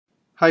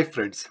Hi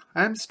friends,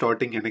 I am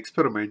starting an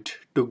experiment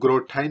to grow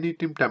tiny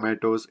tim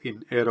tomatoes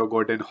in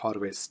Aerogarden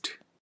Harvest.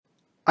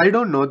 I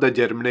don't know the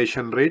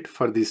germination rate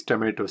for these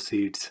tomato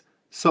seeds,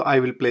 so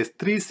I will place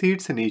 3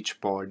 seeds in each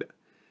pod.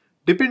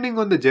 Depending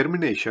on the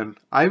germination,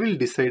 I will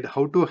decide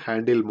how to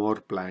handle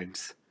more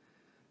plants.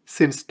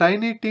 Since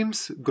tiny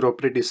tims grow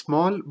pretty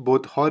small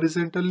both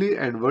horizontally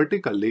and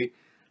vertically,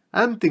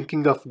 I am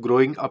thinking of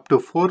growing up to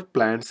 4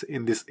 plants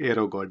in this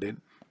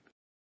Aerogarden.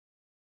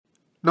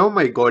 Now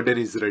my garden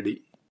is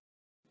ready.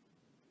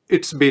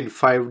 It's been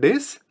 5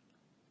 days.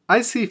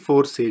 I see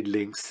 4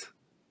 seedlings.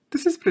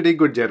 This is pretty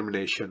good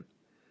germination.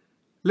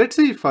 Let's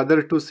see if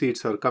other 2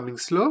 seeds are coming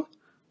slow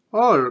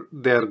or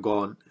they are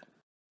gone.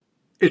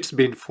 It's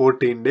been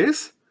 14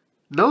 days.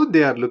 Now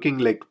they are looking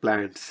like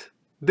plants.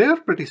 They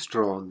are pretty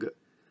strong.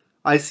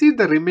 I see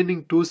the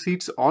remaining 2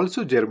 seeds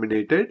also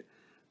germinated,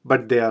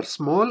 but they are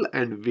small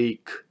and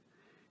weak.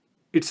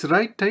 It's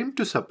right time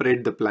to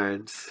separate the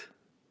plants.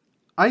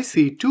 I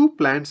see 2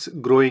 plants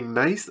growing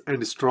nice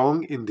and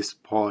strong in this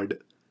pod.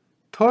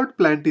 Third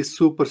plant is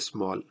super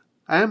small.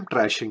 I am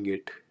trashing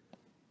it.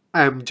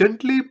 I am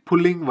gently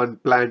pulling one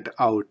plant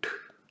out.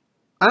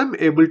 I am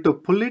able to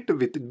pull it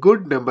with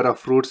good number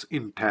of roots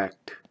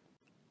intact.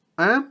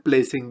 I am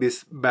placing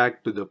this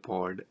back to the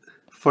pod.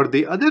 For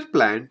the other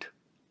plant,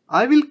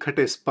 I will cut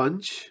a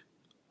sponge,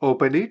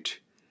 open it,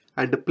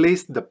 and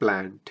place the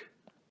plant.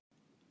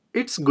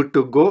 It's good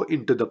to go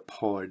into the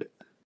pod.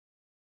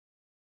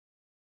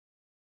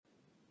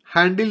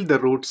 Handle the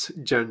roots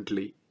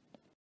gently.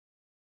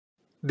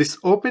 This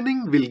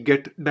opening will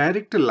get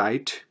direct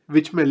light,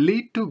 which may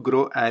lead to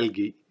grow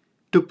algae.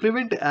 To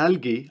prevent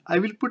algae, I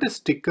will put a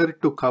sticker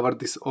to cover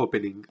this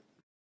opening.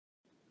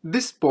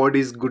 This pod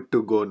is good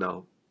to go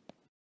now.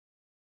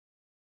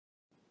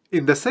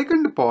 In the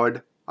second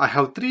pod, I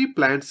have 3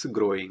 plants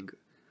growing.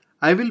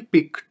 I will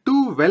pick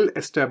 2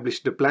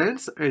 well-established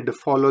plants and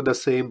follow the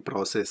same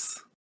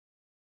process.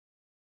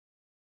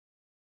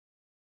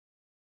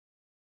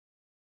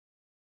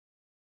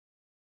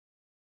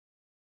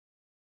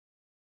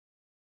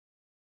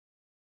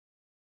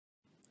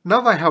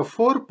 Now I have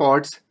 4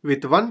 pots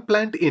with 1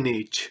 plant in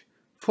each.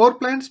 4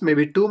 plants may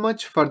be too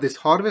much for this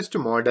harvest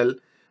model,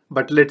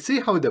 but let's see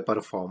how they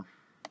perform.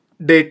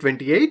 Day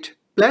 28,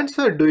 plants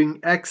are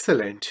doing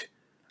excellent.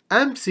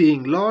 I am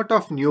seeing lot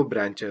of new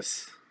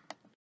branches.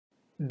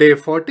 Day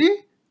 40,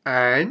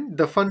 and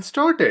the fun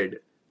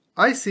started.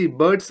 I see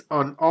birds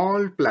on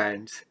all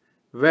plants.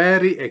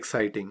 Very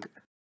exciting.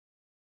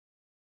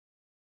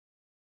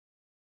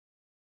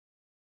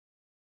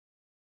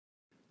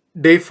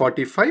 Day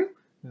 45,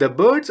 the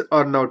birds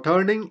are now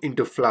turning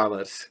into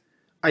flowers.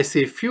 I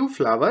see few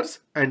flowers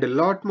and a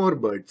lot more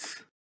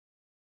birds.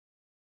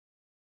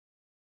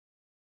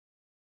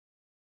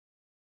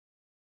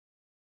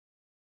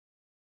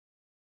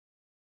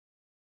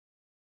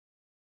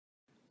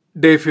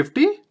 Day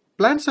 50,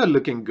 plants are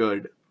looking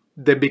good.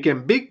 They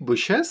became big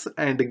bushes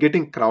and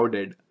getting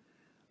crowded.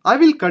 I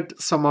will cut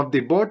some of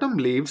the bottom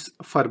leaves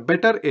for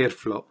better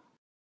airflow.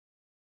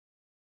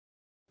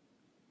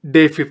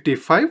 Day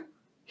 55,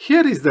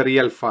 here is the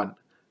real fun.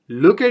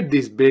 Look at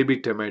these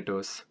baby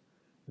tomatoes.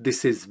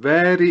 This is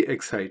very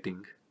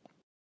exciting.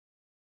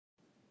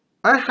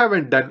 I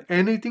haven't done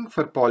anything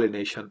for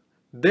pollination.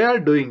 They are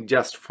doing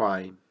just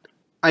fine.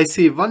 I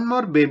see one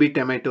more baby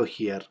tomato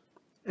here.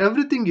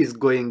 Everything is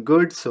going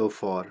good so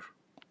far.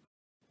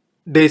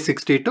 Day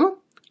 62,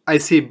 I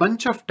see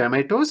bunch of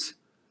tomatoes,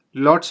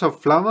 lots of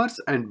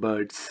flowers and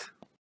birds.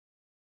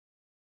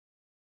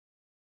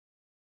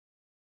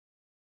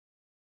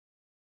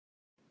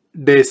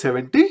 Day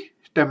 70,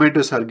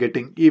 tomatoes are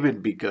getting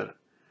even bigger.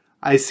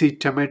 I see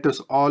tomatoes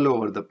all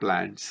over the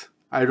plants.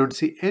 I don't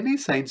see any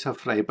signs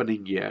of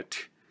ripening yet.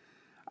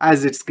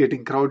 As it's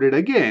getting crowded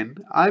again,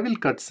 I will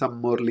cut some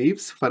more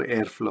leaves for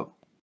airflow.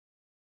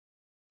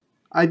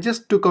 I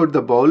just took out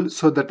the bowl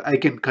so that I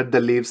can cut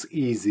the leaves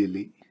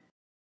easily.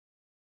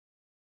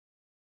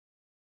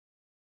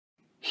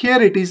 Here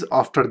it is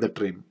after the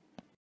trim.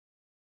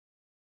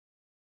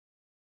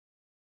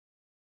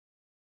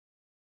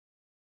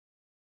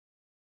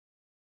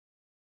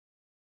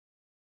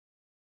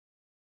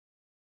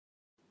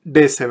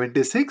 Day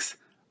 76,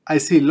 I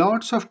see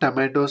lots of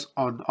tomatoes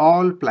on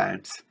all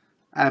plants.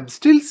 I am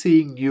still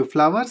seeing new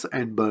flowers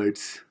and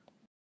birds.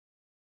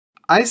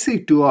 I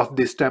see 2 of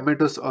these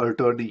tomatoes are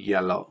turning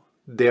yellow.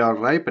 They are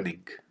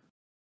ripening.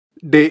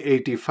 Day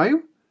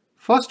 85,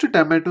 first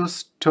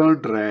tomatoes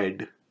turned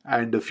red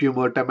and a few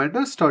more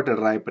tomatoes started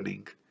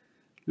ripening.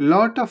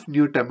 Lot of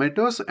new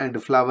tomatoes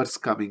and flowers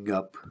coming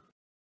up.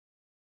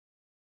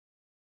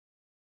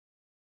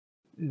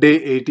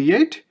 Day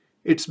 88,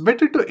 it's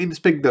better to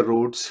inspect the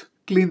roots,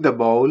 clean the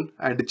bowl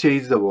and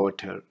change the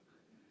water.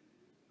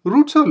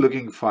 Roots are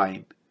looking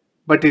fine,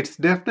 but it's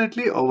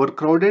definitely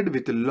overcrowded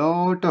with a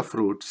lot of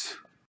roots.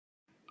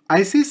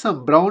 I see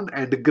some brown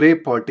and grey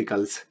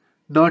particles.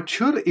 Not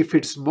sure if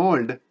it's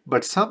mold,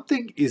 but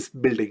something is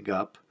building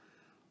up.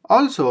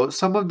 Also,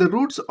 some of the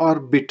roots are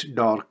a bit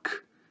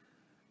dark.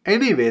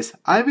 Anyways,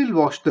 I will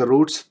wash the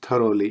roots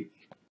thoroughly.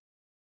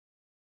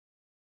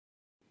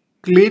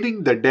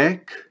 cleaning the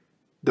deck,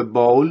 the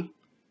bowl,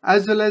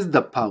 as well as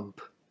the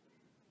pump.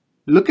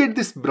 Look at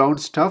this brown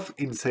stuff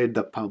inside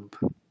the pump.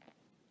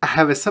 I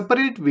have a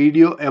separate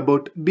video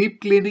about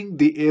deep cleaning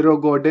the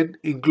Aerogarden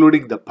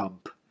including the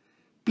pump.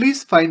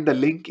 Please find the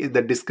link in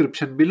the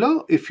description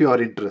below if you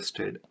are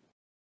interested.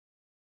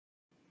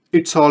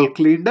 It's all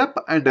cleaned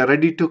up and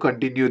ready to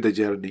continue the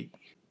journey.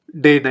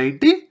 Day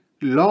 90.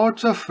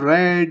 Lots of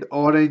red,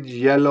 orange,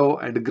 yellow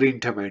and green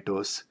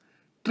tomatoes.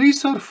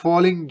 Trees are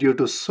falling due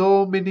to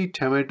so many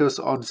tomatoes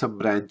on some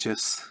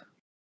branches.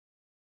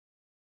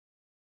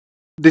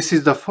 This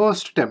is the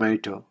first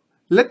tomato.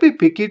 Let me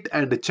pick it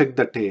and check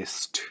the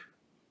taste.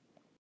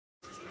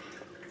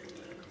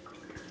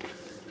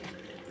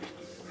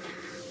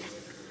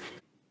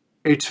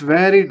 It's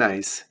very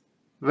nice.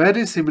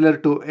 Very similar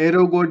to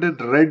Aerogarden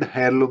red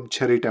heirloom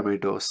cherry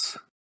tomatoes.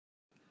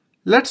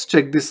 Let's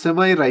check this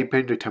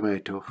semi-ripened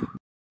tomato.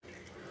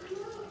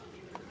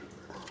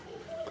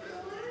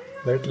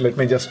 Let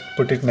me just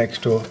put it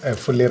next to a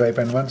fully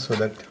ripened one so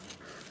that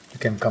you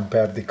can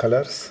compare the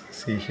colors.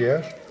 See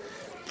here.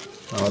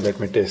 Now let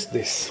me taste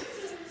this.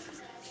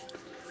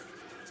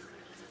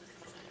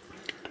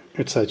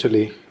 It's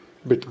actually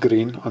a bit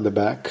green on the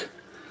back.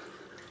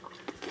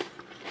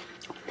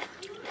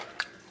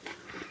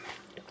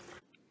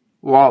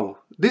 Wow,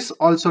 this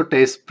also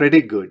tastes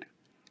pretty good.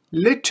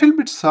 Little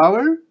bit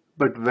sour,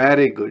 but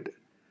very good.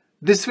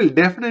 This will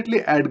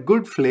definitely add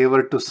good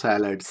flavor to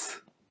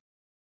salads.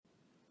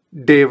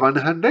 Day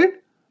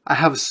 100. I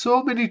have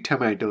so many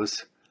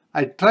tomatoes.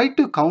 I tried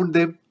to count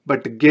them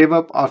but gave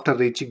up after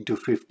reaching to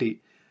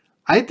 50.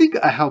 I think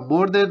I have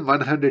more than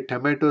 100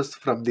 tomatoes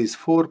from these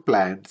 4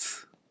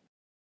 plants.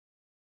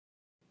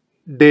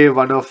 Day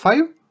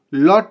 105.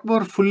 Lot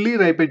more fully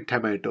ripened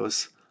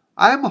tomatoes.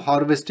 I am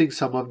harvesting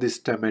some of these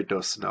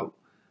tomatoes now.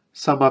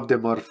 Some of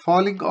them are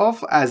falling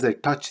off as I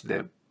touch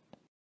them.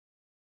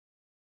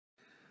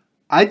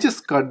 I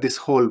just cut this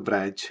whole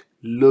branch.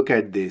 Look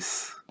at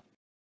this.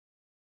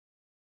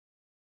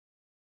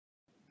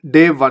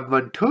 Day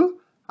 112.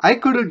 I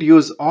couldn't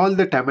use all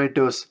the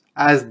tomatoes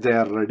as they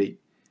are ready.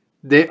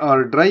 They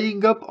are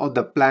drying up on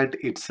the plant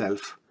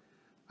itself.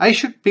 I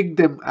should pick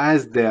them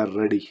as they are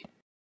ready.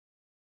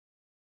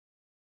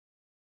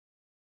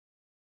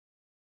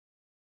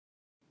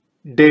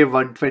 Day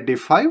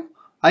 125.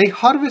 I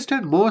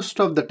harvested most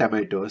of the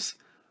tomatoes.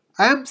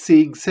 I am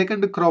seeing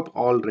second crop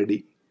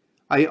already.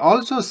 I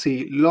also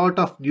see lot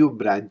of new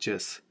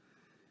branches.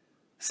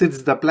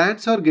 Since the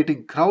plants are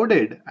getting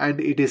crowded and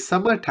it is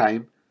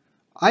summertime,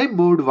 I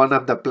moved one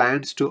of the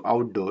plants to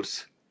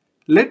outdoors.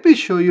 Let me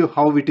show you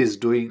how it is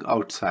doing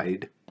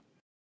outside.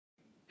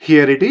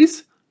 Here it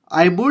is.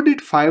 I moved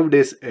it 5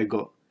 days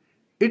ago.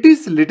 It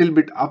is little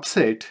bit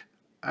upset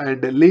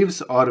and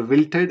leaves are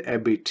wilted a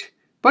bit,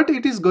 but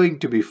it is going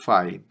to be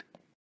fine.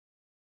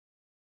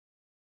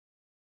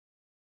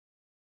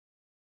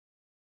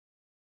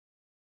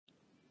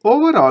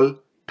 Overall,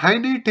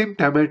 Tiny Tim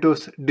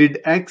tomatoes did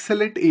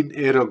excellent in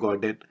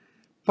Aerogarden.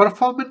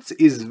 Performance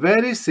is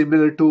very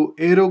similar to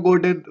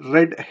Aerogarden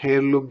red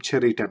heirloom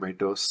cherry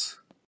tomatoes.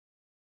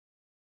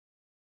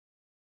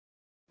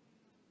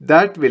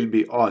 That will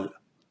be all.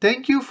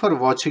 Thank you for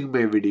watching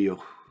my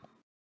video.